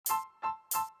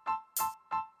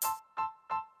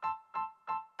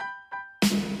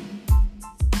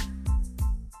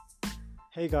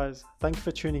Hey guys, thank you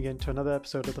for tuning in to another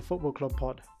episode of the Football Club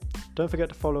Pod. Don't forget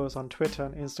to follow us on Twitter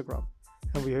and Instagram,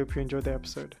 and we hope you enjoyed the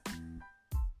episode.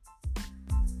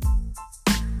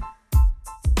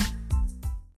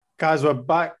 Guys, we're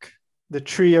back. The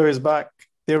trio is back.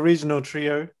 The original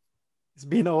trio. It's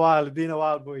been a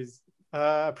while, boys.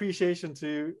 Appreciation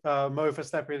to Mo for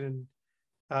stepping in.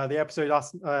 The episode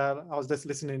I was just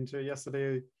listening to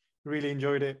yesterday. Really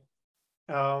enjoyed it.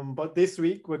 But this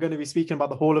week, we're going to be speaking about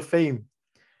the Hall of Fame.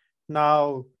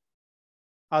 Now,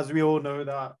 as we all know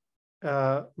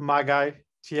that my guy,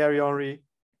 Thierry Henry,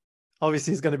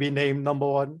 obviously is going to be named number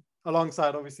one,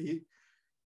 alongside, obviously,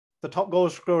 the top goal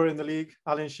scorer in the league,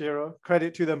 Alan Shearer.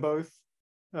 Credit to them both,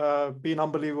 being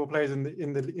unbelievable players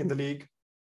in the league.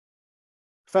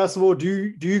 First of all,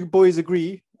 do you boys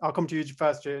agree? I'll come to you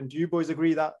first, Jay. Do you boys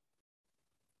agree that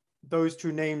those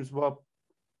two names were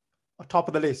top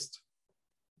of the list?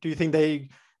 Do you think they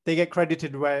get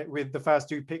credited with the first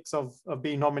two picks of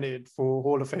being nominated for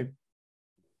Hall of Fame?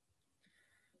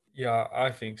 Yeah,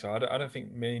 I think so. I don't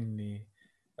think mainly,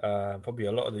 probably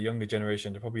a lot of the younger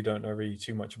generation, they probably don't know really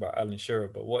too much about Alan Shearer,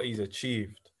 but what he's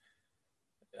achieved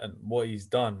and what he's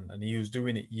done, and he was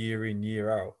doing it year in,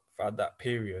 year out at that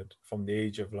period from the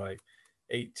age of like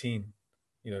 18,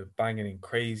 banging in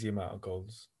crazy amount of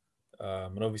goals.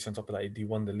 And obviously on top of that, he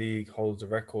won the league, holds the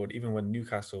record, even when he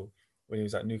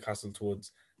was at Newcastle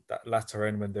towards that latter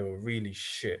end when they were really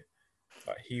shit,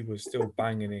 but he was still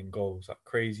banging in goals at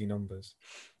crazy numbers.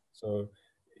 So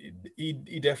he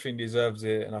definitely deserves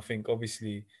it. And I think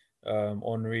obviously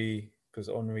Henry, because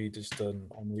Henry just done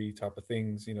Henry type of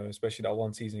things, especially that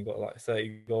one season he got like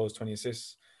 30 goals, 20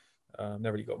 assists.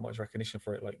 Never really got much recognition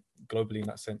for it, like globally in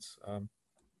that sense.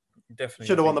 Definitely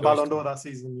should have won the Ballon d'Or that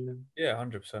season. Yeah,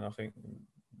 100%. I think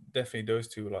definitely those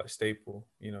two were like staple.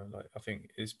 Like I think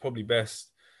it's probably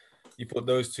best you put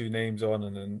those two names on,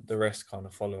 and then the rest kind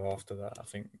of follow after that. I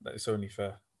think that it's only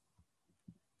fair.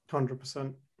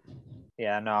 100%.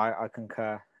 Yeah, no, I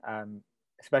concur.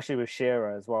 Especially with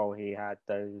Shearer as well. He had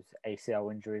those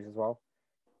ACL injuries as well.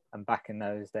 And back in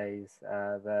those days,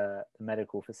 the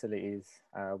medical facilities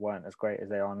weren't as great as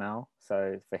they are now.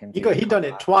 So for him, he done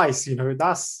it twice.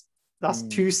 That's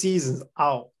 2 seasons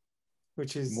out,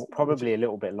 which is probably a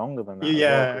little bit longer than that.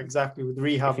 Yeah, exactly, with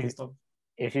rehab and stuff.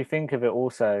 If you think of it,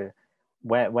 also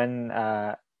when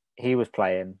he was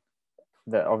playing,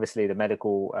 that obviously the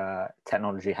medical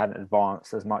technology hadn't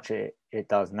advanced as much as it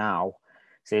does now.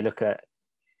 So you look at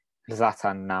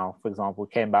Zlatan now, for example,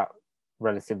 came back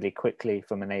relatively quickly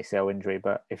from an ACL injury.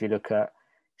 But if you look at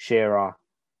Shearer,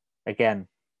 again,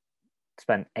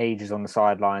 spent ages on the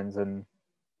sidelines and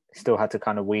still had to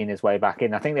kind of wean his way back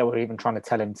in. I think they were even trying to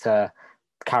tell him to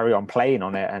carry on playing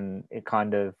on it, and it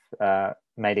kind of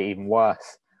made it even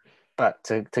worse. But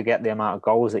to get the amount of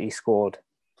goals that he scored,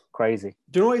 crazy.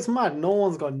 Do you know what's mad? No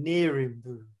one's got near him,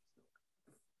 dude.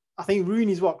 I think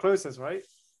Rooney's closest, right?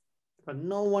 But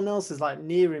no one else is like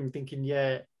near him thinking,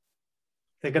 yeah,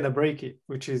 they're gonna break it,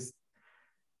 which is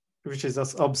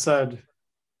just absurd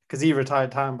because he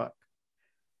retired time back.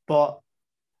 But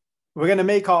we're gonna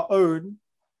make our own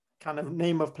kind of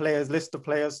name of players, list of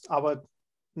players, our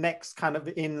next kind of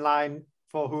in line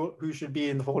for who should be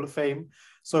in the Hall of Fame.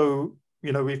 So,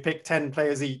 we've picked 10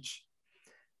 players each.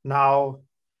 Now,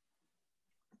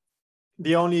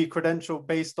 the only credential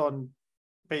based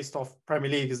off Premier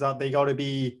League is that they got to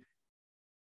be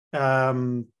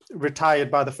retired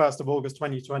by the 1st of August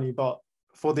 2020. But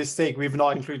for this sake, we've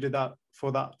not included that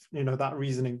for that, that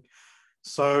reasoning.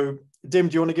 So, Dim,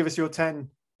 do you want to give us your 10?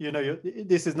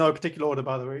 This is no particular order,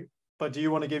 by the way, but do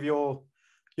you want to give your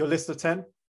list of 10?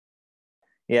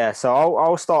 Yeah, so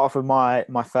I'll start off with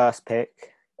my first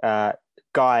pick,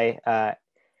 guy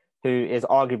who is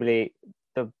arguably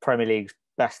the Premier League's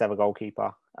best ever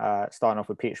goalkeeper, starting off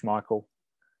with Peter Schmeichel.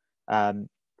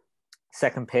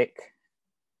 Second pick,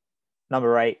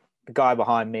 number 8, the guy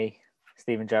behind me,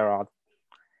 Steven Gerrard.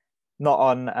 Not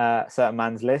on certain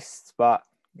man's lists, but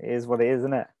it is what it is,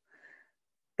 isn't it?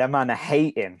 That man are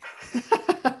hating.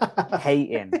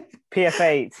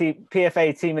 PFA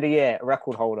Team of the Year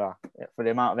record holder for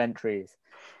the amount of entries.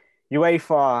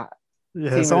 UEFA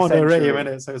Team someone don't rate him in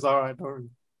it, so it's all right. Don't worry.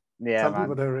 Yeah, some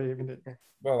people don't rate him in it.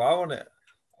 Bro, I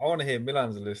want to hear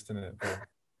Milan's list in it, bro.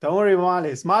 Don't worry, my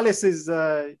list is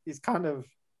kind of.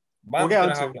 Man's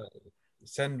gonna have like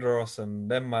Senderos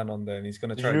and them man on there, and he's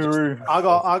gonna try. I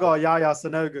got Yaya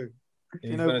Sanogo.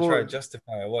 He's gonna try to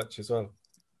justify a watch as well.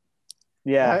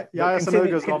 Yeah, Yaya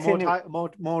Sanogo's got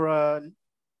more.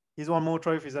 He's won more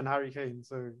trophies than Harry Kane,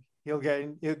 so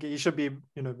he should be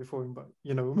before him. But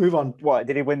we'll move on. What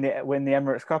did he win the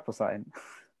Emirates Cup or something?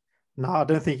 No, I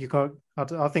don't think you can't.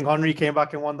 I think Henry came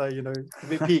back and won that. You know, it's a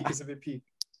bit peak. It's a bit peak.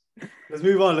 Let's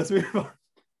move on.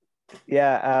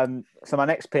 Yeah. So my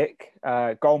next pick,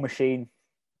 goal machine,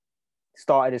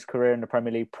 started his career in the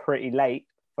Premier League pretty late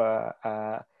for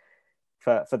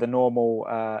the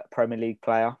normal Premier League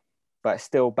player, but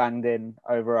still banged in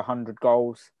over 100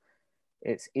 goals.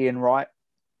 It's Ian Wright.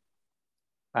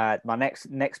 My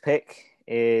next pick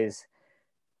is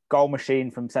goal machine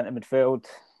from centre midfield,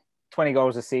 20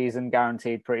 goals a season,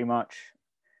 guaranteed pretty much.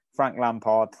 Frank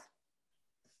Lampard.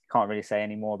 Can't really say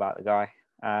any more about the guy.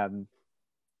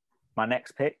 My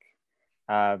next pick,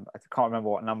 I can't remember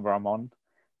what number I'm on,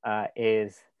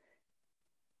 is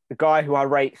the guy who I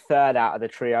rate third out of the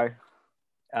trio.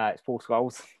 It's Paul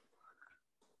Scholes.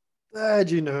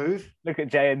 Third, you know. Look at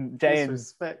Jayen's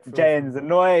Disrespectful.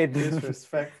 annoyed.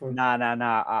 Disrespectful. Nah.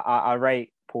 I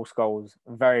rate Paul Scholes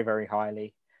very, very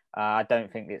highly. I don't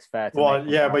think it's fair to. Well,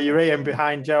 yeah, but you rate him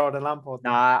behind Gerrard and Lampard.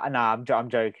 Nah, I'm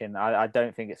joking. I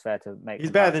don't think it's fair to make. He's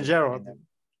better than Gerrard.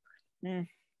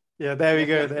 Yeah, there we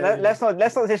go. Let's not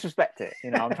disrespect it.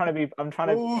 You know, I'm trying to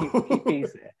keep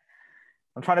peace here.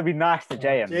 I'm trying to be nice to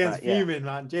Jayen. Jayen's fuming,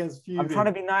 man. Jayen's fuming. I'm trying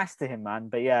to be nice to him, man.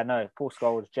 But yeah, no, Paul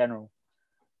Scholes, general.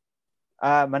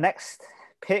 My next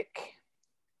pick,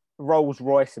 Rolls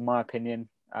Royce, in my opinion,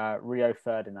 Rio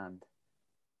Ferdinand.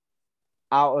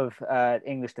 Out of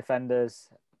English defenders,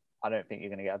 I don't think you're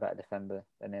going to get a better defender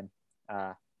than him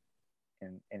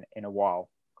in a while.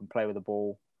 Can play with the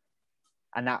ball,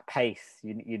 and that pace,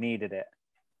 you needed it.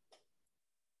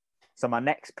 So my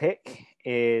next pick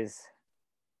is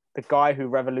the guy who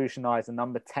revolutionised the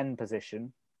number 10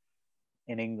 position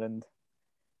in England,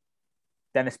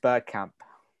 Dennis Bergkamp.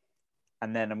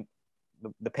 And then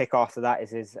the pick after that is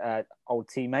his old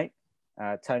teammate,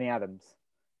 Tony Adams.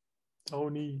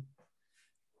 Tony.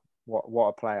 What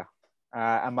a player.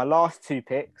 And my last two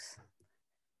picks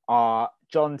are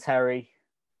John Terry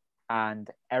and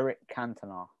Eric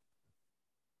Cantona.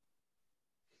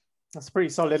 That's a pretty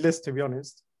solid list, to be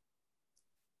honest.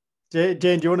 Jane,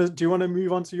 do you want to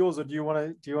move on to yours, or do you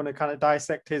want to kind of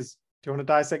dissect his? Do you want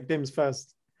to dissect Dim's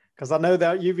first? Because I know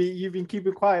that you've been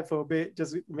keeping quiet for a bit,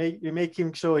 just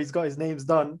making sure he's got his names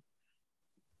done.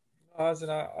 I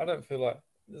don't feel like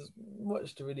there's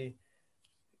much to really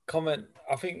comment.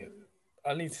 I think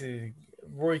I need to.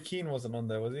 Roy Keane wasn't on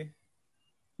there, was he?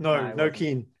 No,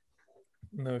 Keane.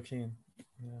 No Keane.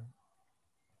 Yeah.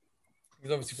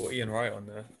 He's obviously got Ian Wright on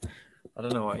there. I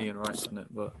don't know why Ian Wright's on it,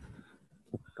 but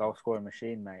goal scoring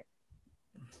machine, mate.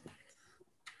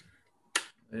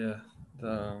 Yeah.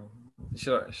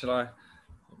 Should I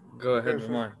go ahead with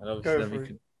mine? And obviously then we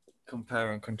can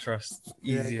compare and contrast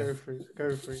easier. Yeah,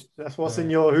 go for it. That's what's in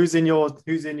your. Who's in your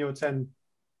 10?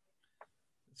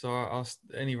 So I asked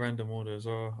any random order as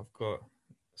well. I've got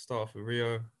start off with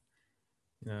Rio.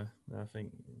 Yeah, I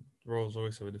think Rolls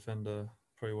Royce of a defender,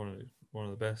 probably one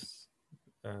of the best.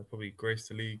 Probably graced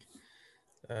the league.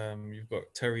 You've got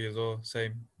Terry as well,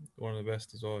 same, one of the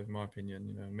best as well in my opinion.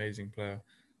 You know, amazing player.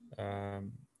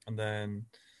 And then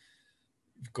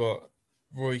you've got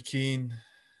Roy Keane,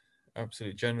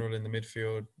 absolute general in the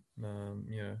midfield.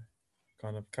 You know,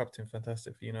 kind of captain,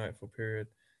 fantastic for United for a period.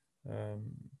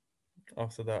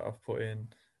 After that, I've put in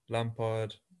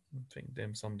Lampard. I think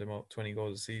Dim summed him up, 20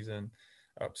 goals a season,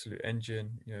 absolute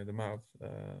engine. You know, the amount of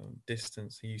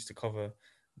distance he used to cover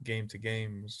game to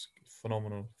game was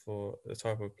phenomenal for the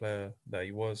type of player that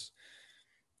he was.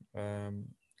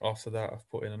 After that, I've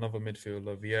put in another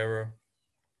midfielder, Vieira,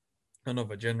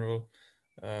 another general.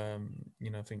 You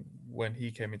know, I think when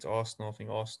he came into Arsenal,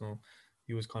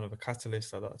 he was kind of a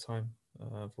catalyst at that time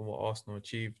for what Arsenal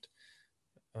achieved.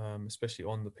 Especially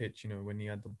on the pitch, you know, when he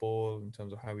had the ball, in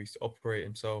terms of how he used to operate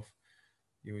himself,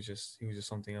 he was just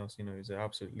something else. You know, he's an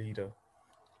absolute leader.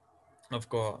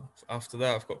 After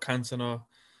that, I've got Cantona.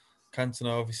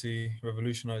 Cantona obviously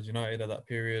revolutionised United at that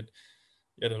period.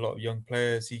 He had a lot of young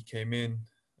players. He came in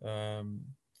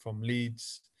from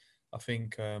Leeds. I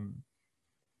think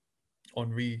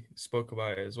Henry spoke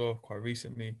about it as well quite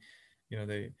recently. You know,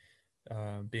 they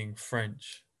being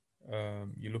French,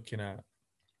 you're looking at,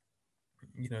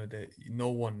 you know, no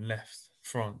one left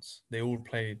France. They all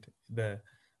played there,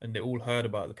 and they all heard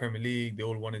about the Premier League. They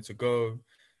all wanted to go.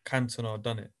 Cantona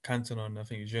done it. Cantona and I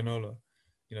think Ginola,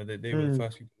 you know, they were the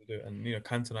first people to do it. And, you know,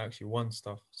 Cantona actually won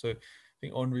stuff. So I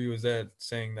think Henry was there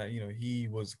saying that, you know, he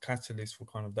was a catalyst for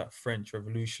kind of that French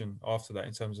revolution after that,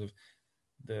 in terms of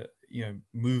the, you know,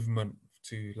 movement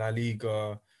to La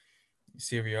Liga,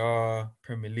 Serie A,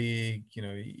 Premier League. You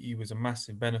know, he was a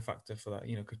massive benefactor for that,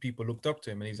 you know, because people looked up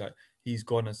to him, and he's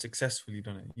gone and successfully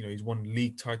done it. You know, he's won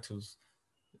league titles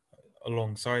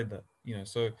alongside that, you know.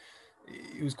 So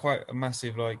it was quite a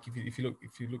massive, like if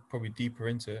you look probably deeper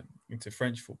into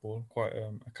French football, quite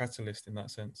a catalyst in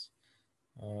that sense.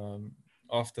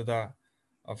 After that,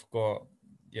 I've got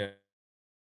yeah,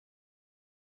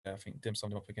 I think Dim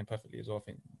summed him up again perfectly as well. I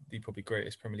think the probably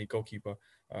greatest Premier League goalkeeper,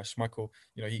 Schmeichel.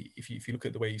 You know, if you look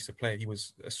at the way he used to play, he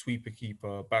was a sweeper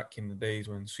keeper back in the days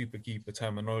when sweeper keeper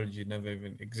terminology never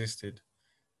even existed.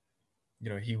 You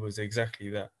know, he was exactly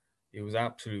that. He was an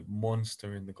absolute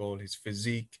monster in the goal. His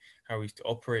physique, how he used to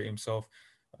operate himself,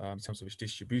 in terms of his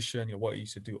distribution, you know, what he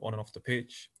used to do on and off the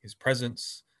pitch, his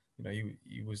presence. You know,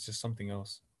 he was just something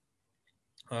else.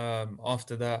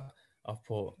 After that, I've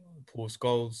put Paul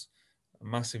Scholes,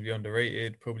 massively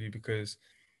underrated, probably because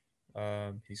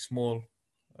he's small.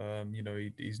 You know,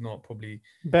 he's not probably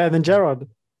Better than Gerrard.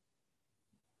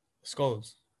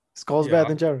 Scholes. Scholes Yeah, better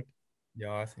than Gerrard.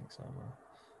 Yeah, I think so, man.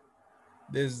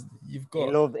 You've He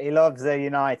got loves the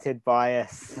United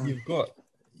bias. you've got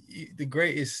the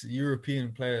greatest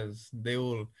European players. They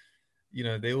all, you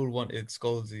know, they all wanted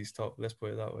Scholes' top. Let's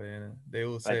put it that way. You know? They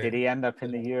all But say did he end up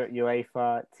in the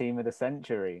UEFA Team of the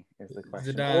Century? Is the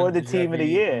question, Zidane, or the Team of the Xavi,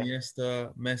 Year?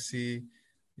 Iniesta, Messi,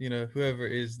 you know, whoever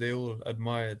it is, they all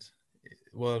admired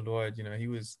worldwide. You know, he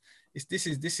was. This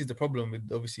is the problem with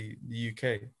obviously the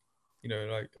UK. You know,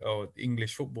 like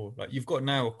English football. Like you've got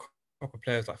now proper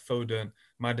players like Foden,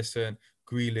 Maddison,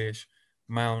 Grealish,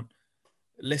 Mount.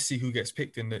 Let's see who gets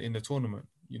picked in the tournament.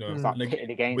 You know, It's like and pitted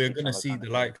again, against we're each gonna other see kind the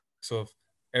of thing. likes of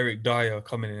Eric Dyer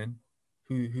coming in.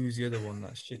 Who's the other one?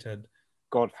 That shithead.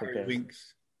 God Harry forbid.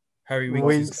 Winks. Harry Winks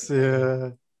is Winks, yeah.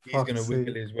 he's Fuck's gonna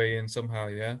wiggle sake. his way in somehow,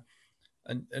 yeah.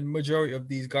 And majority of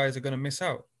these guys are gonna miss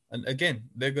out. And again,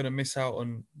 they're gonna miss out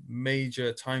on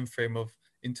major time frame of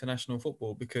international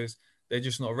football because they're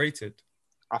just not rated.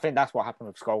 I think that's what happened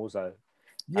with Scholes, though.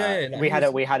 Yeah,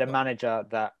 like We had a manager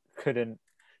that couldn't.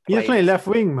 He was play playing this- left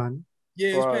wing, man. yeah,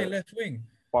 he's Bro. playing left wing.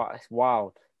 But it's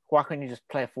wild. Why couldn't you just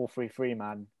play a 4-3-3,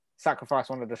 man? Sacrifice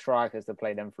one of the strikers to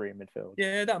play them three in midfield.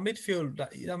 Yeah, that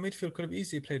midfield could have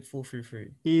easily played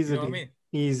 4-3-3. Easily. You know what I mean?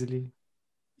 Easily.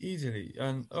 Easily.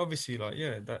 And obviously, like,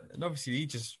 and obviously he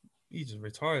just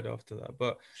retired after that.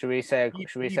 But Should we say he a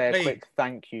played- quick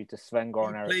thank you to Sven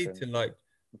Goran he played Eriksson? till like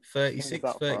 36,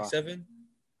 up for us. 37.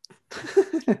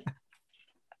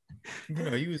 You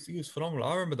know, he was phenomenal.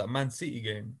 I remember that Man City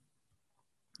game.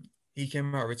 He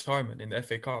came out of retirement in the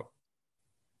FA Cup.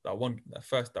 That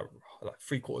like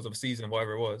 3/4 of a season,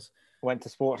 whatever it was. Went to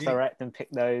Sports He- Direct and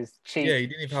picked those cheap Yeah, he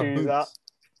didn't even have shoes boots. up.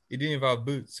 He didn't even have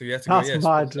boots, so he had to That's go. Yeah, mad.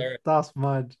 Sports Direct. That's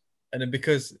mad. And then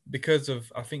because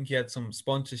of I think he had some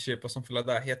sponsorship or something like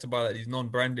that, he had to buy like these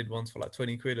non-branded ones for like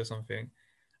 20 quid or something.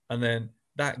 And then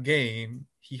that game,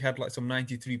 he had like some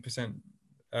 93%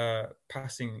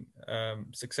 passing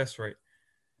success rate.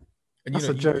 And That's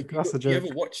a joke. That's a if you joke.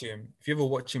 if you ever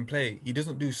watch him play, he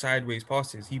doesn't do sideways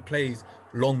passes. He plays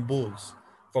long balls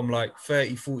from like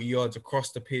 30, 40 yards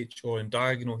across the pitch or in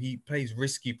diagonal. He plays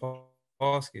risky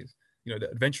passes, you know,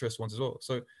 the adventurous ones as well.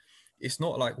 So it's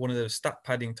not like one of those stat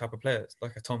padding type of players,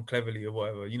 like a Tom Cleverley or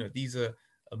whatever. You know, these are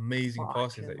amazing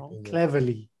passes that he pulls off.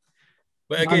 Cleverly.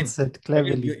 But Man again, said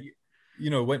cleverly. you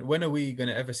know, when are we going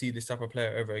to ever see this type of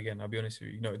player ever again? I'll be honest with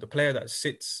you. You know, the player that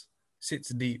sits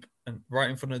deep and right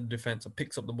in front of the defense and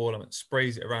picks up the ball and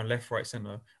sprays it around left, right,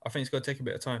 center. I think it's going to take a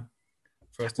bit of time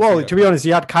for us to see Well, that. to be honest, he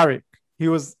had Carrick. He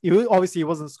obviously he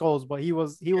wasn't Scholes, but he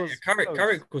was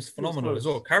Carrick was phenomenal as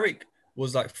close. well. Carrick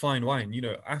was like fine wine. You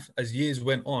know, as years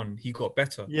went on, he got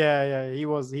better. Yeah, he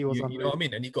was You know what I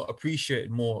mean? And he got appreciated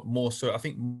more so. I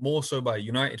think more so by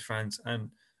United fans and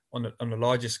on a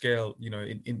larger scale, you know,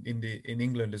 in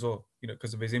England as well. You know,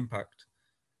 because of his impact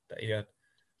that he had.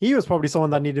 He was probably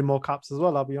someone that needed more caps as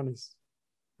well, I'll be honest.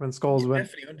 When Scholes went.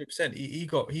 Definitely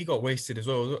 100%. He got wasted as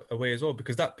well away as well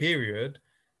because that period,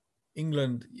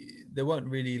 England, they weren't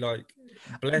really like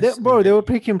blessed. They were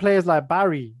picking players like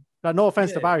Barry. Like, no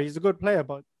offense to Yeah. Barry, he's a good player,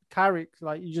 but Carrick,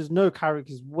 like, you just know Carrick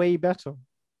is way better.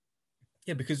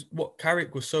 Yeah, because what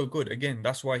Carrick was so good. Again,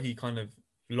 that's why he kind of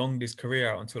longed his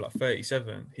career out until like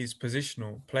 37. His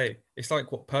positional play. It's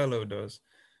like what Pirlo does.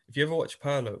 If you ever watch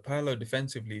Pirlo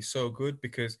defensively is so good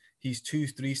because he's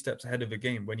 2-3 steps ahead of the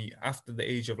game when he after the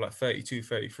age of like 32,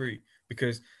 33,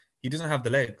 because he doesn't have the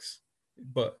legs,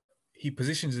 but he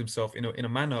positions himself in a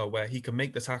manner where he can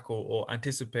make the tackle or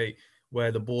anticipate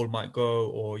where the ball might go,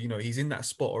 or you know, he's in that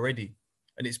spot already.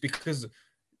 And it's because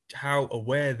how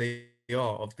aware they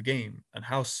are of the game and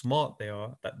how smart they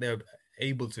are that they're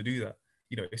able to do that.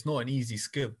 You know, it's not an easy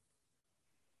skill.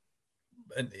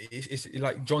 And it's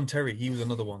like John Terry, he was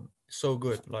another one. So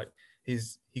good. Like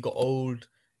he got old,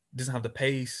 doesn't have the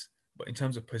pace, but in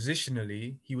terms of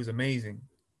positionally, he was amazing.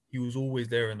 He was always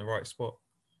there in the right spot.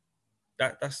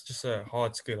 that's just a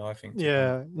hard skill, I think.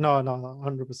 Yeah, no,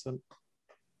 100%.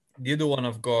 The other one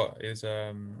I've got is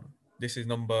this is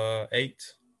number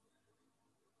 8.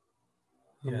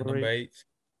 Number 8.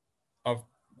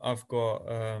 I've got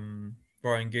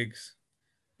Brian Giggs.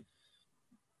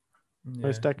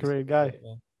 Most decorated guy.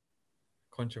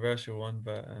 Controversial one,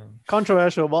 but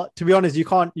controversial. But to be honest, you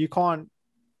can't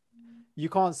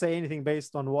say anything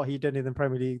based on what he did in the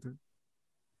Premier League,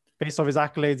 based off his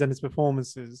accolades and his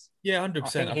performances. Yeah, 100%. I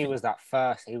think he was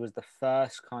the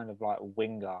first kind of like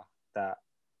winger that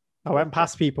I went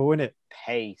past people, innit?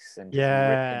 Pace and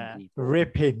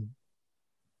ripping.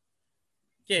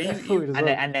 Yeah,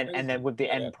 and then with the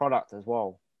end product as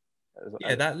well.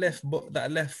 Yeah, that left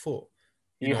foot.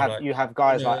 You have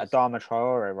guys like Adama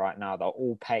Traore right now that are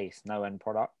all pace, no end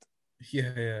product.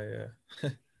 Yeah.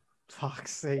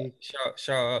 Fuck's sake! Shout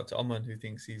out to Aman, who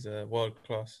thinks he's world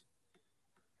class.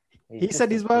 He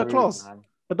said he's world class.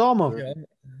 Adama. Yeah,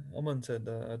 Aman said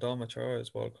Adama Traore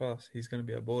is world class. He's going to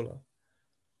be a baller.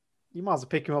 You might as well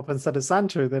pick him up instead of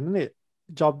Sancho, then, isn't it?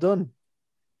 Job done.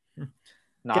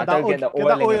 No, I don't get the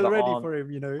oil ready arm. for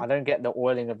him, you know. I don't get the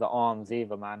oiling of the arms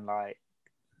either, man. Like,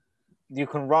 you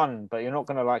can run, but you're not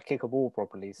gonna like kick a ball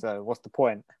properly. So what's the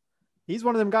point? He's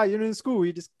one of them guys. You know, in school,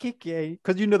 you just kick it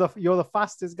because you know you're the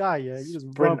fastest guy. Yeah, you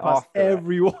just Sprint run past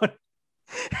everyone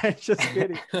and just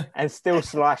get it, and still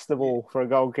slash the ball for a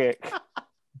goal kick.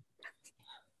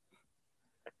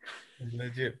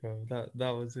 Legit, bro.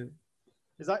 That was it.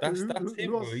 That's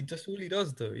him, bro. He just all he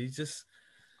does, though. He's just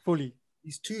fully.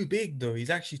 He's too big, though.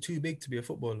 He's actually too big to be a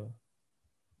footballer.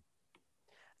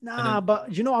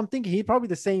 But you know, I'm thinking he's probably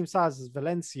the same size as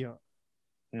Valencia.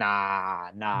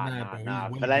 Nah.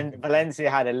 Valencia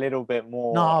had a little bit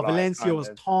more. Valencia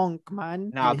was tonk, man.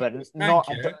 But not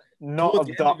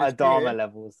Adama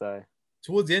levels though.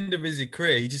 Towards the end of his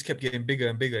career, he just kept getting bigger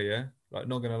and bigger. Yeah, like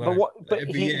not gonna lie.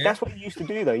 That's what he used to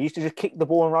do though. He used to just kick the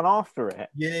ball and run after it.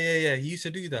 Yeah. He used to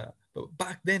do that, but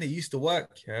back then it used to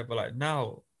work. Yeah, but like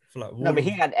now. But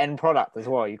he had end product as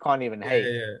well. You can't even hate.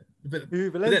 Yeah. But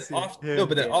then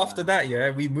after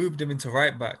that, we moved him into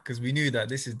right back because we knew that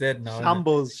this is dead now.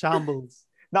 Shambles.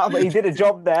 No, but he did a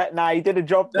job there. He did a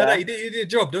job there. No, he did a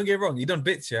job. Don't get me wrong. He done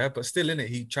bits, but still in it.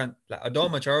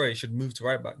 Adama Traore should move to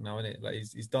right back now, innit? Like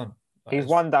he's done. Like, he's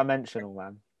one-dimensional,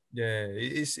 man. Yeah,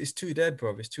 it's too dead,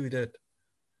 bro. It's too dead.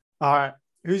 All right,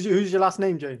 who's your last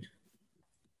name, Jane?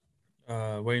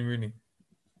 Wayne Rooney.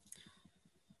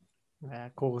 Yeah,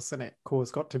 of course, innit? Of course,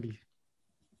 got to be.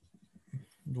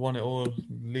 Won it all.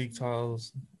 League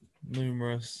titles,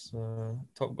 numerous.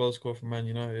 Top goal scorer for Man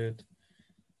United.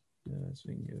 Yeah, I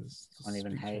think it's. Can't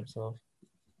even hate himself.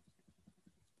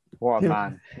 What a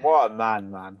man! What a man,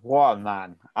 man! What a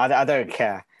man! I don't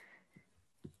care.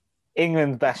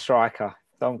 England's best striker.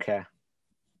 Don't care.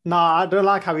 Nah, I don't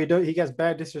like how he gets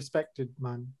bare disrespected,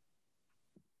 man.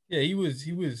 Yeah, he was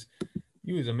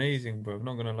amazing, bro. I'm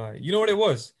not gonna lie. You know what it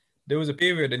was? There was a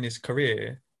period in his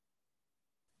career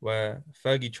where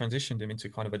Fergie transitioned him into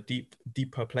kind of a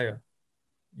deeper player.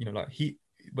 You know, like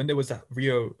when there was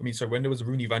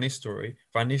Rooney Van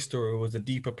Nistelrooy was a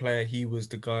deeper player. He was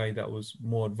the guy that was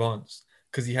more advanced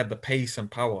because he had the pace and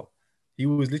power. He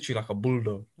was literally like a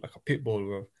bulldog, like a pit bull,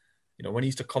 bro. You know, when he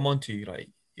used to come onto you, like,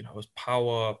 you know, it was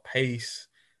power, pace.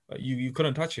 Like you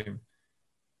couldn't touch him.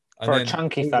 For a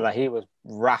chunky fella, he was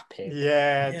rapid.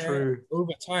 Yeah, true.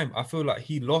 Over time, I feel like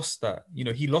he lost that. You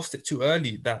know, he lost it too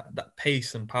early, that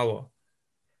pace and power.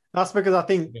 That's because I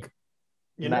think,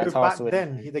 back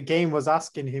then, the game was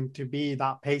asking him to be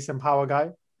that pace and power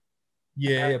guy.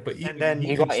 Yeah, but then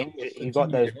he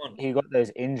got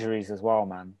those injuries as well,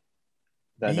 man.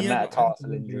 The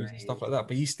metatarsal injuries and stuff like that.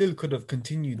 But he still could have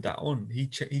continued that on. He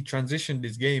transitioned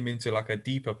his game into like a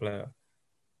deeper player.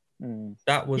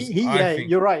 That was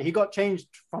you're right. He got changed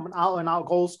from an out-and-out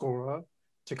goal scorer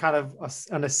to kind of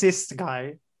an assist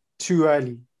guy too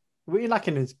early. Really like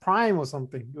in his prime or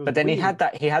something. But then he had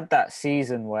that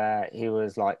season where he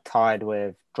was like tied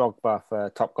with Drogba for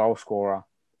top goal scorer.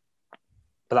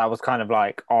 But that was kind of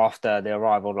like after the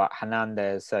arrival of like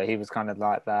Hernandez, so he was kind of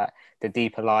like the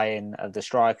deeper line of the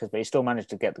strikers, but he still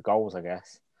managed to get the goals, I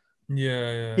guess.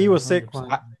 Yeah. He was sick,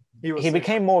 man. He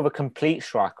became more of a complete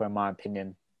striker, in my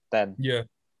opinion. Then. Yeah,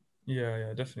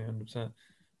 definitely 100%.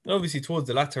 Obviously, towards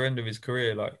the latter end of his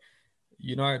career, like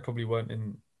United probably weren't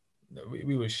in.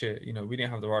 We were shit. You know, we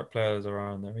didn't have the right players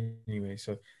around there anyway.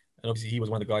 So, and obviously, he was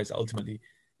one of the guys that ultimately,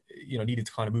 needed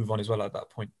to kind of move on as well at that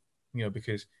point. You know,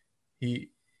 because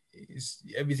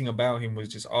everything about him was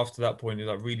just after that point is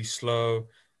like really slow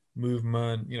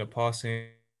movement. Passing.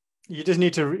 You just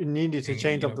needed to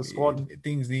change up the squad.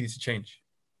 Things needed to change.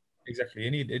 Exactly.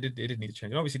 It did need to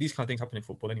change. And obviously, these kind of things happen in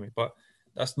football anyway. But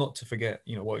that's not to forget,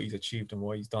 what he's achieved and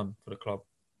what he's done for the club.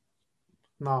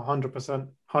 No, 100%,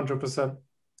 100%.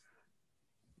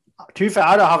 To be fair,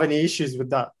 I don't have any issues with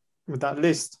that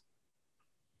list.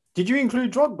 Did you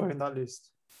include Drogba in that list?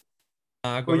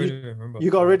 I got rid of him. Remember,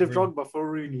 you got rid of Drogba for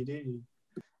Rooney, didn't you?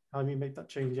 How do you make that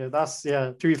change? Yeah,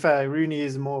 To be fair, Rooney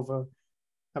is more of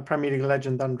a Premier League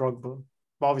legend than Drogba,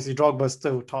 but obviously Drogba's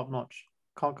still top notch.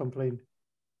 Can't complain.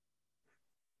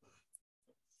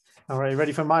 All right,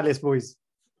 ready for my list, boys?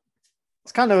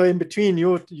 It's kind of in between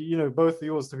both of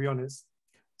yours, to be honest.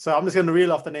 So I'm just going to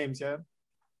reel off the names, yeah?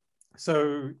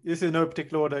 So this is no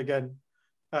particular order again.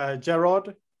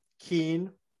 Gerrard,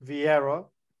 Keane, Vieira,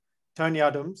 Tony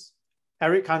Adams,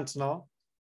 Eric Cantona,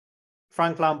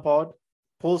 Frank Lampard,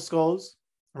 Paul Scholes,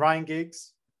 Ryan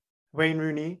Giggs, Wayne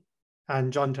Rooney,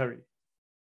 and John Terry.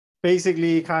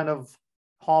 Basically, kind of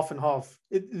half and half.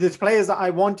 There's players that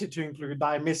I wanted to include that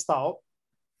I missed out.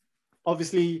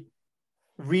 Obviously,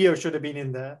 Rio should have been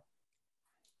in there.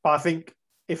 But I think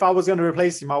if I was going to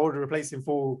replace him, I would replace him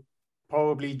for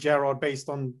probably Gerrard based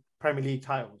on Premier League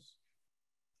titles.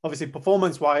 Obviously,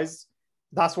 performance-wise,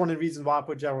 that's one of the reasons why I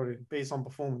put Gerrard in, based on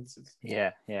performances.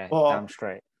 Yeah, damn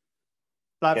straight.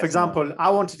 Like, for example, I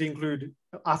wanted to include,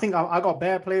 I think I got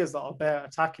bare players that are bare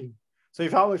attacking. So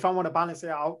if I want to balance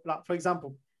it out, like, for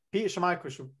example, Peter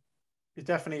Schmeichel is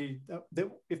definitely,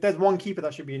 if there's one keeper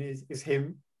that should be in, is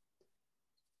him.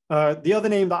 The other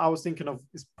name that I was thinking of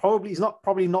is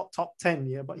probably not top 10,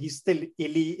 yeah, but he's still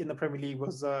elite in the Premier League,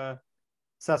 was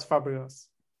Cesc Fabregas.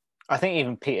 I think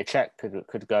even Peter Cech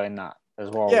could go in that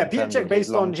as well. Yeah, Peter Cech, based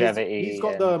on longevity, he's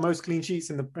got the most clean sheets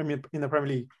in the Premier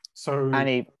League. So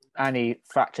and he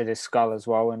fractured his skull as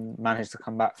well and managed to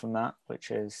come back from that,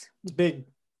 which is big.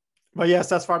 But yeah,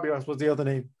 Cesc Fabregas was the other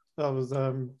name that was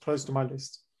close to my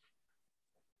list.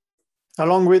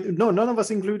 Along with none of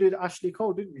us included Ashley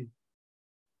Cole, did we?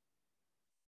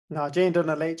 No, Jane done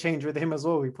a late change with him as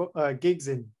well. He put Giggs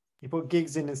in. He put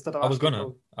Giggs in instead of. I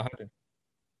had him.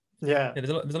 Yeah. There's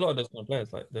a lot of those kind of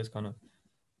players, like those kind of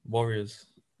warriors.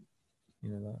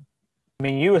 That. I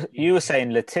mean, you were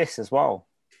saying Le Tiss as well.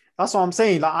 That's what I'm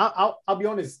saying. Like, I'll be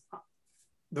honest.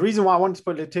 The reason why I wanted to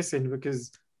put Le Tiss in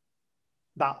because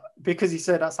he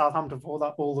said at Southampton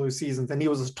for all those seasons, and he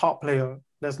was a top player.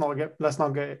 Let's not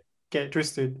get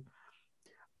twisted.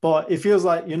 But it feels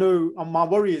like, my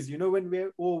worry is, when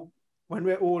we're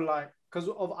all like, because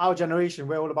of our generation,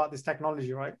 we're all about this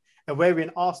technology, right? And we're being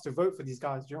asked to vote for these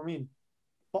guys. Do you know what I mean?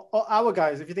 But our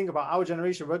guys, if you think about our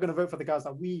generation, we're going to vote for the guys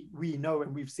that we know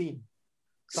and we've seen.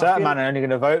 So certain man are only going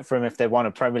to vote for him if they won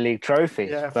a Premier League trophy.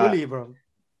 Yeah, fully, bro.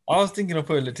 I was thinking of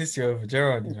putting Letizia over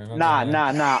Gerrard.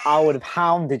 Nah. I would have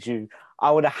hounded you. I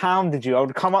would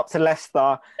come up to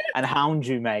Leicester and hound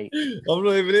you, mate. I'm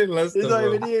not even in Leicester. He's not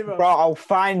even here, bro. I'll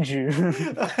find you.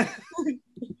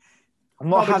 I'm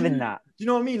not having that. Do you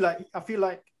know what I mean? Like, I feel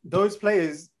like those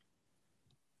players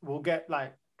will get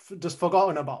just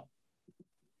forgotten about.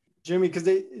 Do you know what I mean?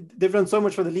 Because they've done so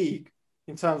much for the league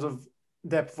in terms of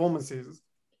their performances.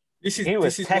 He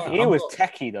was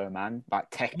techie though, man. Like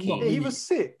techie. Yeah, he was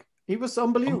sick. He was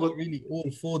unbelievable. I'm not really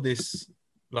all for this.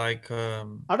 I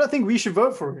don't think we should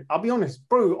vote for it. I'll be honest,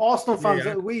 bro. Arsenal fans,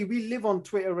 we live on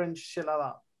Twitter and shit like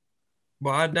that.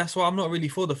 But that's why I'm not really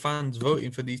for the fans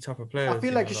voting for these type of players. I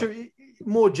feel like it should be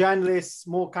more journalists,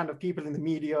 more kind of people in the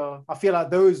media. I feel like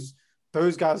those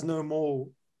guys know more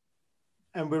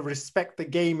and will respect the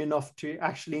game enough to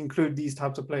actually include these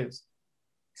types of players.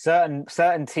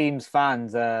 Certain teams'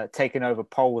 fans are taking over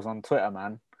polls on Twitter,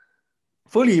 man.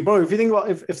 Fully, bro. If you think about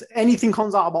if anything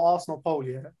comes out about Arsenal poll,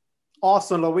 yeah,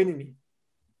 Arsenal are winning it.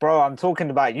 Bro, I'm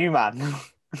talking about you, man.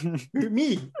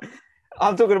 Me?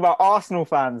 I'm talking about Arsenal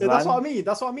fans, yeah, man. That's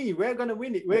what I mean. We're gonna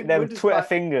win it. We're just Twitter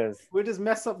fingers. We'll just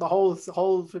mess up the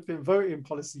whole flipping voting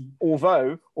policy.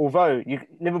 Although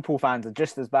Liverpool fans are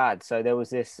just as bad. So there was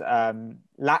this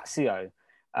Lazio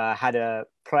had a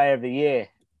Player of the Year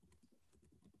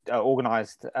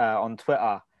organised on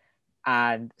Twitter,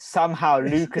 and somehow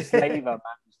Lucas Leiva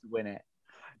managed to win it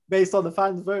based on the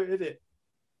fans' vote, isn't it?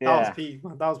 Yeah. That was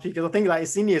peak. Because I think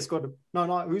Insigne scored.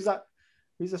 No, who's that?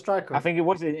 Who's the striker? I think it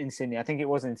was Insigne. at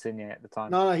the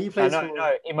time. No, he plays.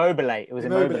 No, Immobile. It was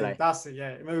Immobile. That's it.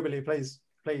 Yeah, Immobile plays.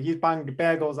 He's banged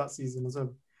bare goals that season as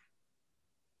well.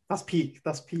 That's peak.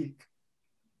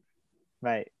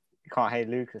 Mate, you can't hate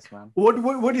Lucas, man. What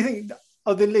do you think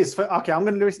of the list? Okay, I'm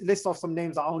going to list off some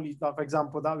names that for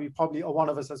example, that we probably one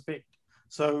of us has picked.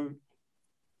 So,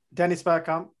 Dennis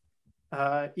Bergkamp,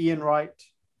 Ian Wright.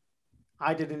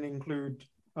 I didn't include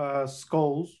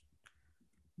Scholes.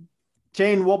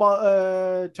 Jane, what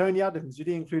about Tony Adams? You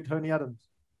didn't include Tony Adams.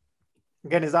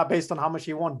 Again, is that based on how much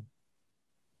he won?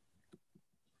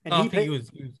 And No, I he think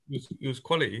played, he was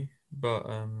quality, but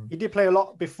he did play a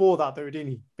lot before that, though,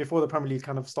 didn't he? Before the Premier League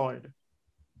kind of started.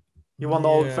 He won the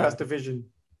old yeah, first division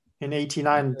in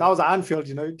 '89. That was at Anfield,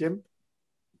 Dim.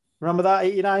 Remember that,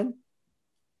 '89?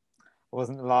 I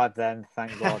wasn't alive then,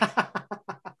 thank God.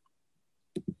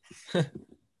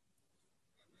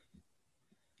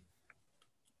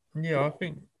 yeah, I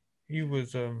think he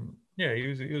was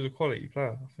he was a quality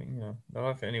player. I think I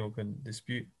don't think anyone can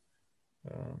dispute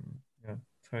yeah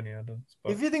Tony Adams.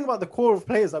 But If you think about the core of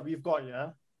players that we've got, yeah,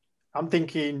 I'm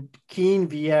thinking Keane,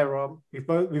 Vieira.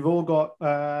 We've all got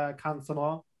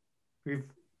Cantona. We've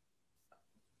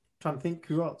trying to think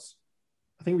who else.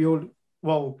 I think we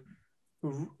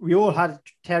all had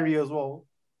Terry as well.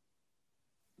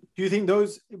 Do you think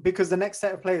those, because the next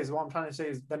set of players, what I'm trying to say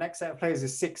is the next set of players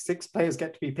is six players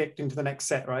get to be picked into the next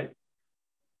set, right?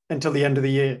 Until the end of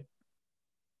the year.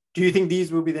 Do you think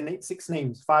these will be the next 6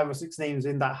 names, 5 or 6 names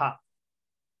in that hat?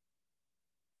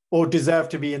 Or deserve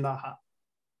to be in that hat?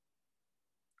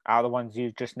 Are the ones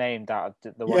you just named out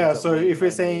the ones? Yeah, that so we if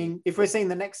we're mainly- saying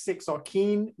the next 6 are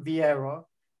Keane, Vieira,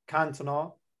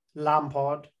 Cantona,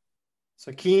 Lampard.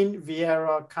 So Keane,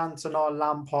 Vieira, Cantona,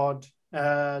 Lampard,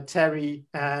 Terry,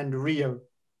 and Rio.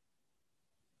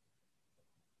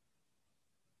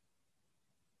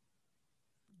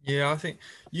 yeah, I think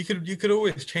you could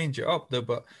always change it up though.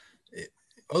 But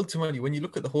ultimately, when you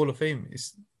look at the Hall of Fame,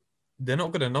 they're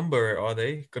not going to number it, are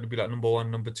they? Going to be like number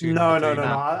 1, number 2, No. number 3.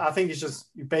 I think it's just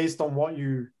based on what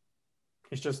you.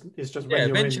 It's just Yeah,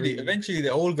 when you're in. eventually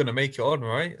they're all going to make it on,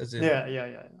 right? As in, Yeah.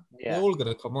 they're all going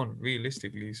to come on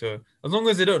realistically. So as long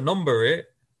as they don't number it,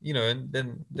 and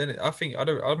then I think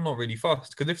I'm not really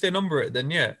fussed, because if they number it,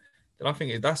 then I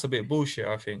think that's a bit bullshit.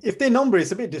 I think If they number,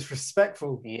 it's a bit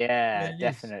disrespectful. Yeah, it is.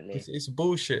 definitely. It's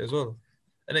bullshit as well.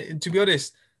 And to be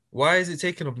honest, why is it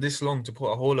taking up this long to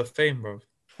put a Hall of Fame, bro?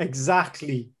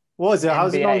 Exactly. What is it?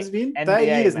 How's it long been? 30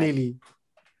 years man. nearly.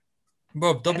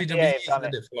 Bro, WWE have done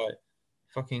had it for like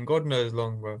fucking God knows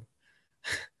long, bro.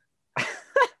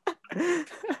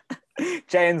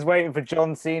 Jane's waiting for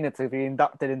John Cena to be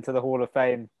inducted into the Hall of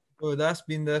Fame. Bro, that's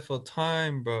been there for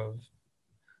time, bro.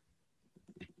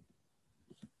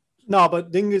 No,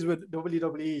 but thing is with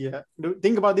WWE, yeah.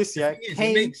 Think about this, yeah. It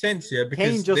makes sense, yeah,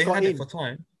 because Kane just they got had in. it for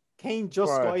time. Kane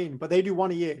just got in, but they do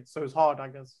 1 a year, so it's hard, I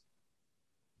guess.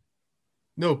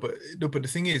 No, but the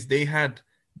thing is, they had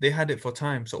it for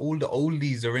time, so all the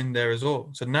oldies are in there as well.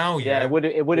 So now, it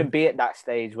wouldn't be at that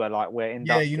stage where like we're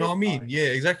inducted. Yeah, you know what I mean? Yeah,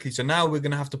 exactly. So now we're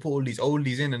gonna have to put all these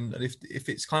oldies in, and if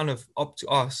it's kind of up to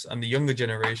us and the younger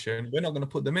generation, we're not gonna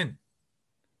put them in.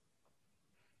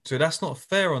 So that's not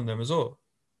fair on them as well.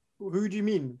 Who do you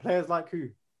mean? Players like who?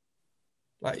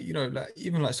 Like, like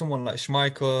even like someone like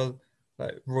Schmeichel,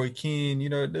 like Roy Keane,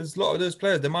 there's a lot of those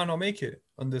players, they might not make it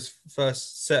on this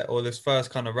first set or this first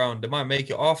kind of round. They might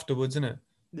make it afterwards, innit?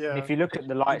 Yeah. And if you look at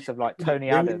the likes of like Tony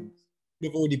Adams,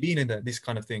 you've already been in this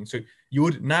kind of thing. So you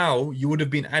would have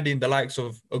been adding the likes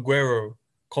of Aguero,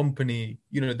 Company,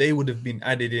 they would have been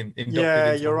added in.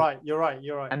 Yeah, you're right.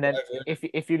 And then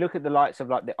if you look at the likes of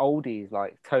like the oldies,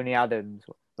 like Tony Adams,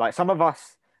 like some of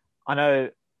us, I know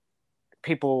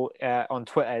people on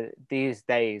Twitter these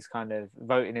days kind of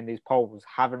voting in these polls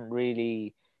haven't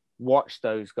really watched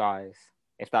those guys,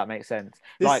 if that makes sense.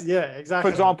 Yeah, exactly.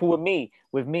 For example,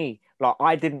 with me, like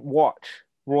I didn't watch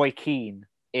Roy Keane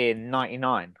in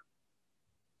 '99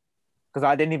 because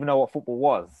I didn't even know what football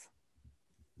was.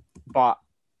 But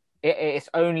it's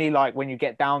only like when you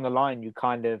get down the line, you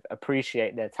kind of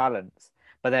appreciate their talents.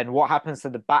 But then what happens to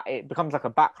the back? It becomes like a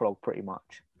backlog pretty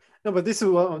much. No, but this is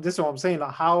what I'm saying.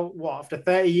 Like after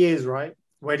 30 years, right?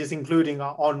 We're just including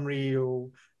Henry or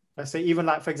let's say even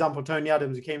like, for example, Tony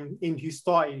Adams, who came in,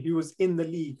 he was in the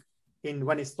league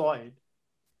when it started.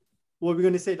 What are we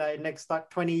going to say that next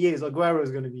like 20 years, Aguero is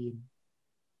going to be in?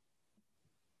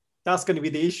 That's going to be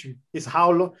the issue. Is how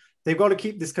long they've got to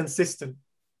keep this consistent.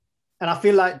 And I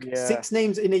feel like 6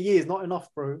 names in a year is not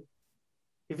enough, bro.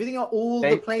 If you think of all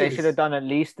the players, they should have done at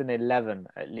least an 11,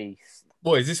 at least.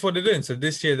 What is this? What they're doing? So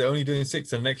this year they're only doing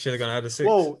 6, and next year they're gonna add a 6.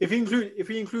 Whoa! If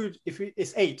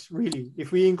it's 8 really.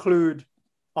 If we include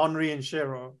Henry and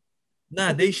Shearer.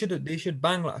 Nah, they should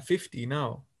bang like 50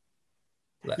 now.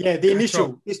 Like, yeah, the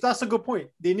initial. That's a good point.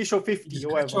 The initial 50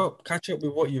 or whatever. Catch up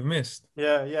with what you've missed.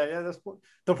 Yeah. That's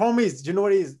the problem is. Do you know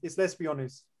what it is? It's, let's be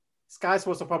honest. Sky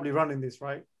Sports are probably running this,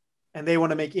 right? And they want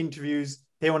to make interviews.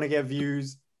 They want to get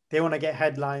views. They want to get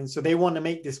headlines. So they want to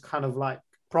make this kind of like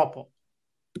proper.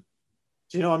 Do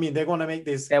you know what I mean? They want to make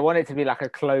this. They want it to be like a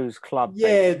closed club.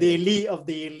 Yeah, basically. The elite of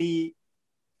the elite.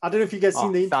 I don't know if you guys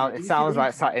seen the interview. It sounds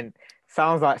like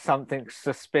Sounds like something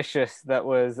suspicious that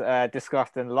was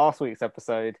discussed in last week's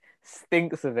episode.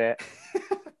 Stinks of it.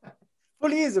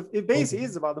 Fully is. It basically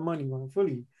is about the money, man.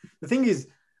 Fully. The thing is,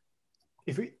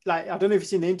 if we like, I don't know if you've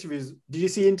seen the interviews. Did you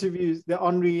see interviews, the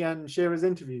Henry and Shearer's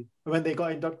interview when they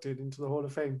got inducted into the Hall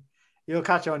of Fame? You'll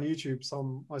catch it on YouTube. It's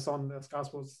on Sky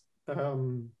Sports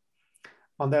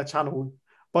on their channel.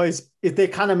 But it's they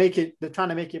kind of make it. They're trying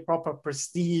to make it proper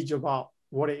prestige about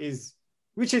what it is,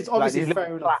 which is obviously like fair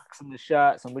enough. Plaques and the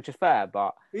shirts, and which is fair,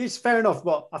 but It's fair enough.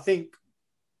 But I think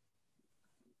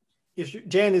if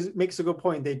Jane makes a good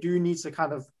point, they do need to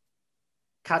kind of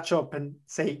catch up and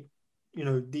say, you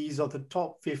know, these are the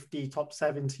top 50, top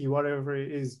 70, whatever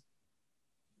it is.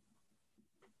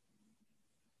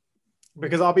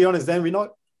 Because I'll be honest, then we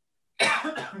don't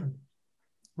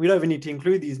even need to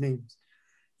include these names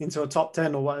into a top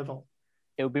 10 or whatever.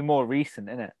 it would be more recent,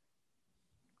 innit?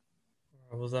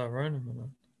 Was that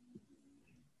Ronan?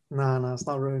 Nah, it's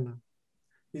not Rona.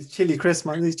 These chili crisp,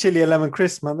 man. These chili lemon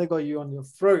crisp, man. They got you on your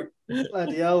throat.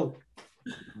 Bloody hell.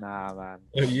 Nah, man.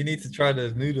 Oh, you need to try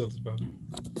the noodles, bro.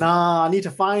 Nah, I need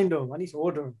to find them. I need to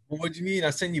order them. Well, what do you mean? I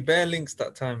sent you bare links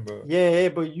that time, bro. Yeah,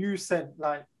 but you said,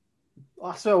 like,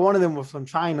 I swear one of them was from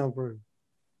China, bro.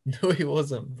 No, he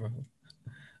wasn't, bro.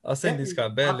 I'll send this guy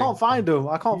bare I links. can't find them.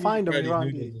 I can't You find try them these around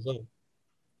noodles here. as well.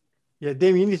 Yeah,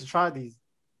 Damien, you need to try these.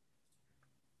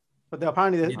 But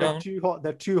they're You don't? too hot.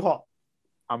 They're too hot.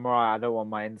 I'm alright. I don't want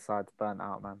my insides burnt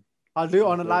out, man. I'll do it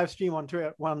on a Okay. live stream on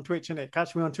Twitter, on Twitch, innit?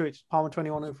 Catch me on Twitch,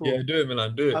 Palmer2104. Yeah, do it,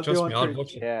 Milan. Do it. I'll do Trust on me, I'll Twitch.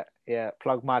 watch it. Yeah.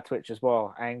 Plug my Twitch as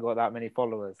well. I ain't got that many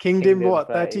followers. Kingdom what?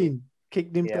 30. 13.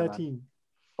 Kingdom Yeah, man. 13.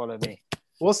 Follow me.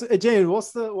 Jane,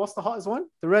 what's the hottest one?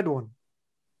 The red one.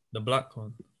 The black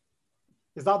one.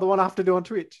 Is that the one I have to do on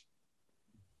Twitch?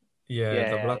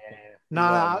 Yeah, the black one.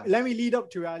 Nah, let me lead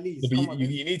up to it at least. But Come on, you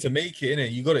need to make it,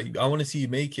 innit? You got it. I want to see you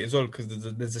make it as well because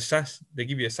there's a sachet. They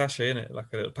give you a sachet in it, like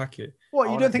a little packet. what, I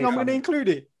you wanna don't think see I'm going to some- include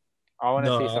it? I want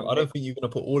to No, see some. I don't think you're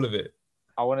gonna put all of it.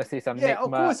 I want to see some Yeah, Nick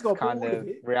of course Merckx you gotta put kind all of of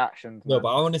it. reactions. No, man. but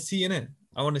I want to see in it.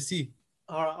 I want to see.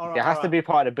 All right. It has to be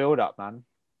part of the build-up, man.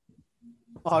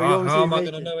 Oh, you How obviously am I make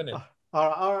gonna it. know, innit? All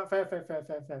right.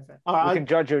 Fair. All right. We can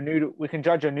judge your noodle. We can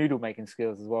judge your noodle making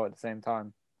skills as well at the same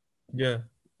time. Yeah.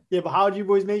 Yeah, but how do you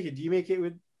boys make it? Do you make it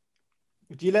with?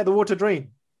 Do you let the water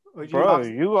drain? Or do you Bro, have-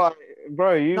 you got.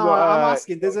 No, I'm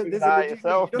asking. There's a that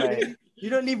yourself, you, don't mate. leave, you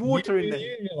don't leave water in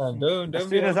there. Don't As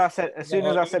soon as I said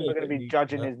we're going to be technique,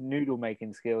 judging man. his noodle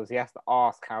making skills, he has to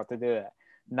ask how to do it.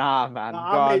 Nah, man.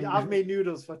 Nah, God. I've made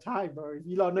noodles for time, bro. If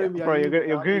you don't know me, Bro, you're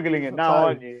I've made googling noodles it for now, time.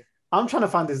 aren't you? I'm trying to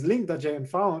find this link that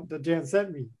Jane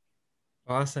sent me.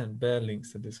 I sent bare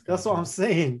links to this guy. That's what I'm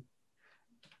saying.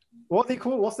 What they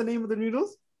call? What's the name of the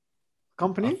noodles? I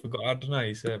Company? forgot. I don't know how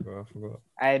you said, bro. I forgot.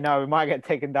 Hey, no, we might get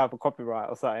taken down for copyright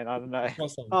or something. I don't know.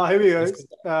 What's that? Oh, here we go. It's-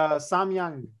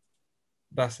 Samyang.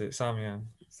 That's it, Samyang.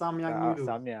 Samyang noodles.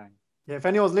 Samyang. Yeah, if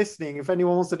anyone's listening, if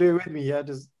anyone wants to do it with me,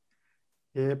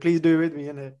 please do it with me,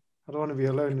 innit? I don't want to be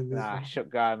alone in this. Nah, one. shook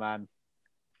guy, man.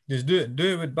 Just do it.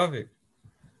 Do it with Bavik.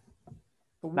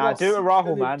 But Nah, what's- do it with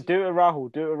Rahul, man. Do it with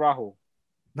Rahul. Do it with Rahul.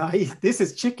 Nah, this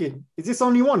is chicken. Is this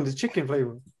only one? The chicken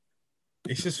flavor.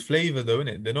 It's just flavor, though,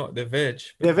 innit? They're veg.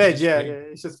 They're veg, Just yeah. flavor.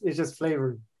 It's just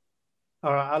flavoring.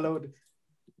 All right, I'll load it.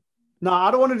 No,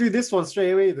 I don't want to do this one straight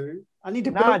away, though. I need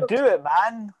to Nah, build up- do it,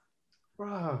 man.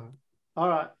 Bruh. All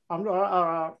right. All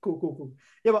right. Cool.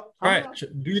 Yeah, but Right,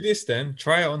 do this then.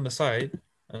 Try it on the side,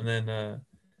 and then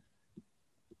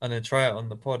try it on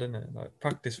the pod, innit? Like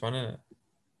practice run, innit?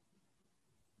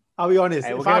 I'll be honest.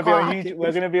 Hey, if we're I gonna be can't on hack YouTube. it,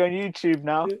 We're gonna be on YouTube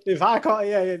now. if I can't,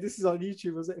 yeah, this is on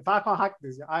YouTube. If I can't hack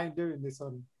this, I ain't doing this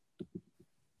on.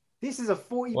 This is a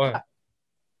 40 Why? pack.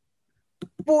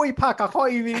 40 pack. I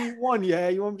can't even eat one. Yeah,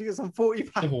 you want me to get some 40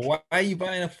 pack? Yeah, but why are you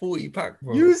buying a 40 pack,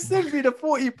 bro? You sent me the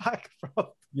 40 pack,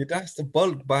 bro. Yeah, that's the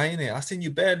bulk buying it. I send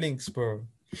you bare links, bro.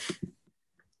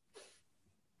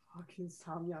 Fucking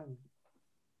Samyang.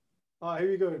 Oh,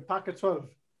 here we go. Pack of 12.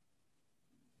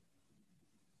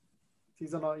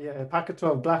 These are not, yeah, pack of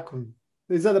 12, black one.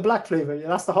 Is that the black flavor? Yeah,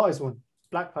 that's the hottest one.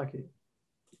 Black packet.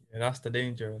 Yeah, that's the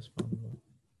dangerous one, bro.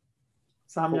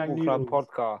 Samyang Football Club noodles.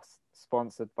 podcast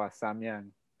sponsored by Samyang.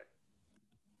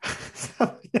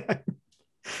 Samyang.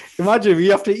 Imagine we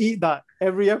have to eat that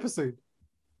every episode.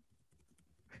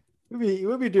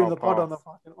 We'll be doing I'll the pod on the pass.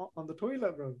 fucking on the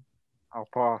toilet, bro. I'll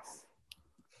pass.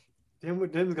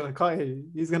 Dim's gonna cut it.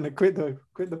 He's gonna quit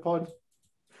the pod.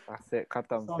 That's it. Cut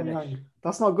down. Finish. Samyang.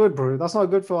 That's not good, bro. That's not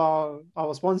good for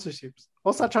our sponsorships.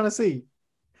 What's that trying to say?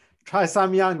 Try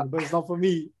Samyang, but it's not for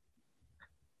me.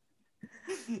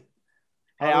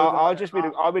 Hey, I'll just be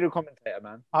I'll be the commentator,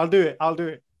 man. I'll do it.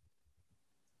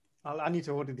 I need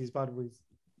to order these bad boys.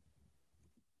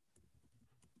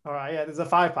 All right, yeah, there's a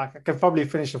 5-pack. I can probably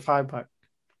finish a 5-pack.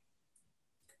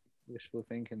 Wishful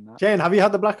thinking that. Jane, have you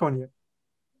had the black one yet?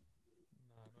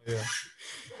 Yeah.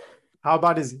 How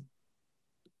bad is it?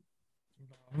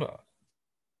 I'm not.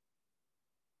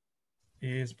 It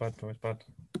is bad, bro. It's bad.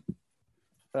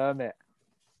 Firm it.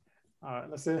 All right,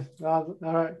 let's see. All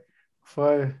right.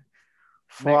 For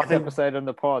I Next think- episode on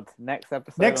the pod. Next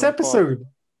episode. Next on the pod. episode.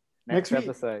 Next next week.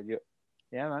 episode.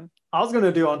 Yeah, man. I was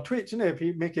gonna do it on Twitch,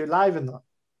 innit? Make it live and that.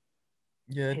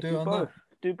 Yeah, Hey, do it on both.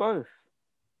 Do both.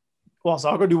 Well, so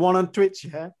I'm gonna do one on Twitch,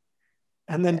 yeah,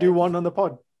 and then do one on the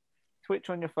pod. Twitch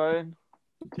on your phone.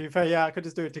 To be fair, yeah, I could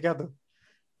just do it together.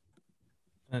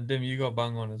 that. And Dim, you got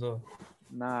bang on as well.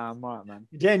 Nah, I'm right, man.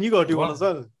 Jane, you gotta do one What? as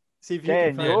well. See if you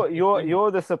Jane, can.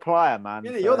 you're the supplier, man.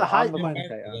 Yeah, you're the hype I'm the man.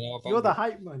 commentator. You're the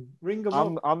hype man. Ring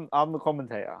them up. I'm the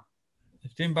commentator.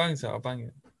 If Dim bangs it, I'll bang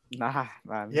it. Nah,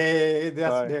 man. Yeah,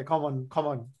 Sorry. yeah. Come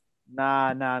on.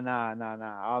 Nah.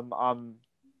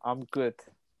 I'm good.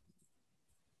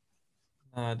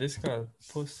 Nah, this guy's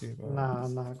pussy, bro.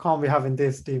 Nah. Can't be having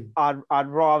this team. I'd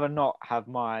rather not have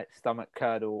my stomach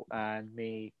curdle and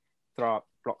me throw up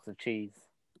blocks of cheese.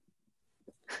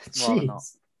 Rather not.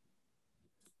 Jeez.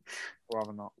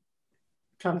 Rather not.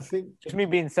 Trying to think. Just me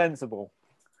being sensible.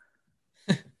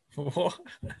 What?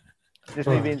 Just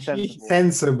me being sensible.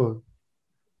 Sensible.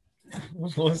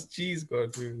 What's cheese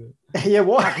got to do with it? Yeah,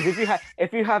 what? Because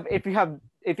if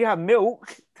you have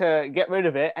milk to get rid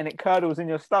of it and it curdles in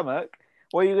your stomach,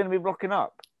 what are you going to be blocking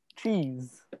up?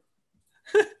 Cheese.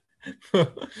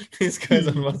 This guy's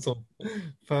on muscle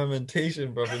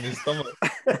fermentation, bro, in his stomach.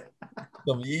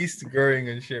 Some yeast growing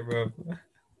and shit, bro.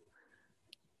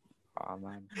 Oh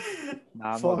man,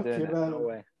 nah, I'm Fuck not doing you, it. man. No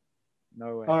way.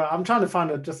 No way. All right, I'm trying to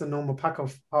find just a normal pack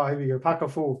of. Oh, here we go. Pack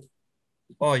of 4.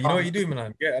 Oh, you know what you do,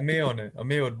 man? Get Amir on it.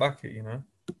 Amir would back it, you know?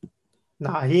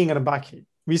 Nah, he ain't gonna back it.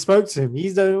 We spoke to him.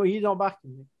 He's not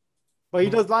backing it. But he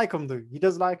does like him though. He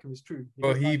does like him. It's true.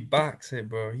 Bro, he backs it,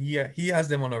 bro. He has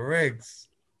them on the regs.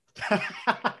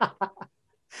 I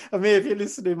mean, if you're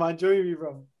listening, man, join me,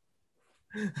 bro.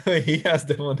 He has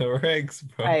them on the regs,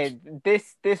 bro. Hey,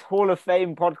 this Hall of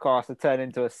Fame podcast has turned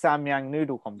into a Samyang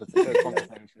noodle conversation.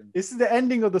 This is the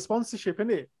ending of the sponsorship,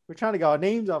 isn't it? We're trying to get our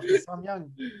names after Sam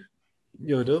Young.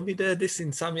 Yo, don't be there dissing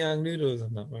Samyang noodles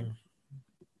and that, bro.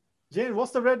 Jane,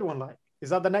 what's the red one like? Is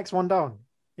that the next one down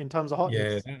in terms of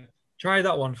hotness? Yeah. Try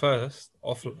that one first,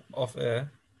 off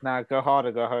air. Nah, go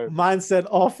harder, go home. Mine said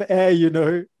off air, you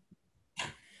know.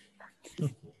 So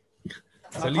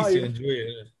at least you enjoy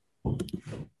it.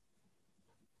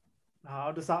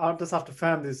 I'll just have to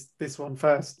firm this one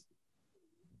first.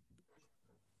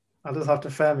 I'll just have to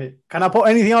firm it. Can I put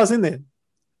anything else in there?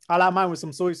 I like mine with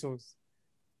some soy sauce.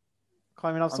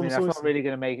 Can't even have some That's soy not sauce. really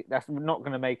gonna make it. That's not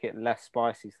gonna make it less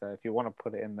spicy. So if you want to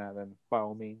put it in there, then by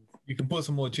all means. You can put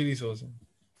some more chili sauce in.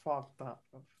 Fuck that.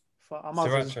 Fuck, I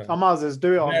might as Sriracha. well just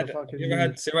do it on the Have fucking. you ever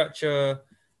had sriracha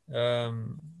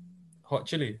hot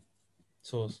chili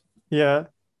sauce? Yeah,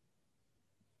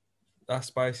 That's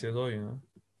spicy as well, you know?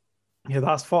 yeah,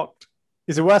 that's fucked.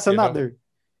 Is it worse than Yeah, that, dude?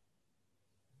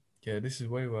 Yeah, this is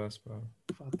way worse, bro.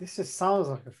 Fuck, this just sounds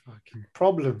like a fucking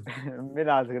problem,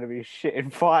 Milan's gonna be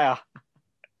shitting fire.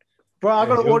 bro. I Yeah,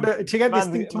 gotta you'll- order to get this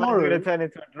thing Man's tomorrow. gonna turn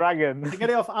into a dragon. To get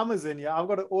it off Amazon, yeah, I've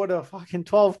got to order a fucking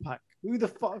 12-pack. Who the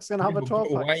fuck's gonna have a Bro,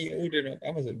 12-pack? why are you ordering off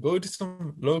Amazon? Go to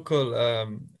some local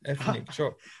ethnic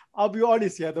shop. I'll be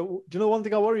honest, yeah. Do you know one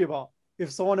thing I worry about?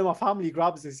 If someone in my family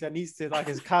grabs this, yeah, needs to like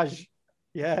his cash,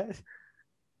 yeah.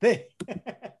 They.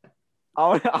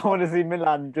 I want to see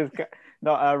Milan just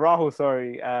Rahul.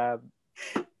 Sorry. Oh,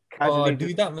 Casually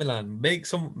do that, Milan. Make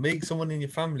someone in your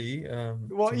family.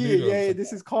 What some eat it? noodles. Yeah,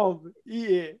 this is calm.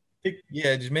 Eat it.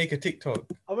 Yeah, just make a TikTok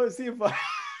I'm gonna see if I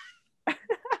and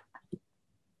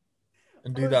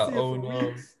I'm do gonna that. see it Oh for no,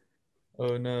 weeks.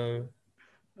 oh no.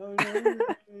 Oh, no.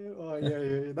 Oh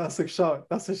yeah. That's a shot.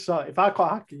 That's a shot. If I can't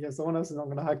hack it, yeah, someone else is not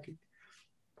gonna hack it.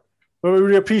 But we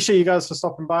really appreciate you guys for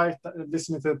stopping by,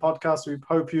 listening to the podcast. We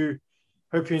hope you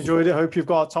enjoyed it. Hope you've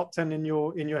got a top 10 in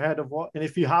your head of what. And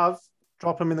if you have,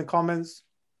 drop them in the comments.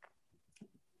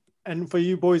 And for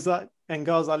you boys and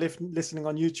girls that are listening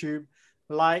on YouTube,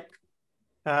 like,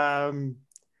 comment,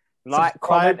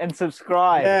 and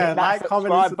subscribe. Yeah, Hit that like,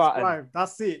 comment, and button. subscribe.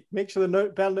 That's it. Make sure the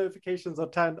bell notifications are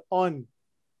turned on.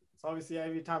 So obviously,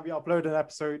 every time we upload an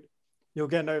episode, you'll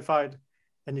get notified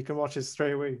and you can watch it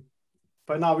straight away.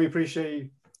 But now we appreciate you.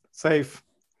 Safe.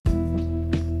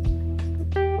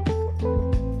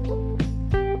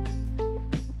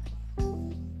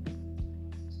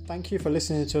 Thank you for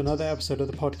listening to another episode of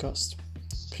the podcast.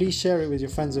 Please share it with your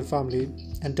friends and family,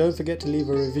 and don't forget to leave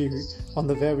a review on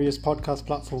the various podcast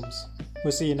platforms.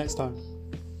 We'll see you next time.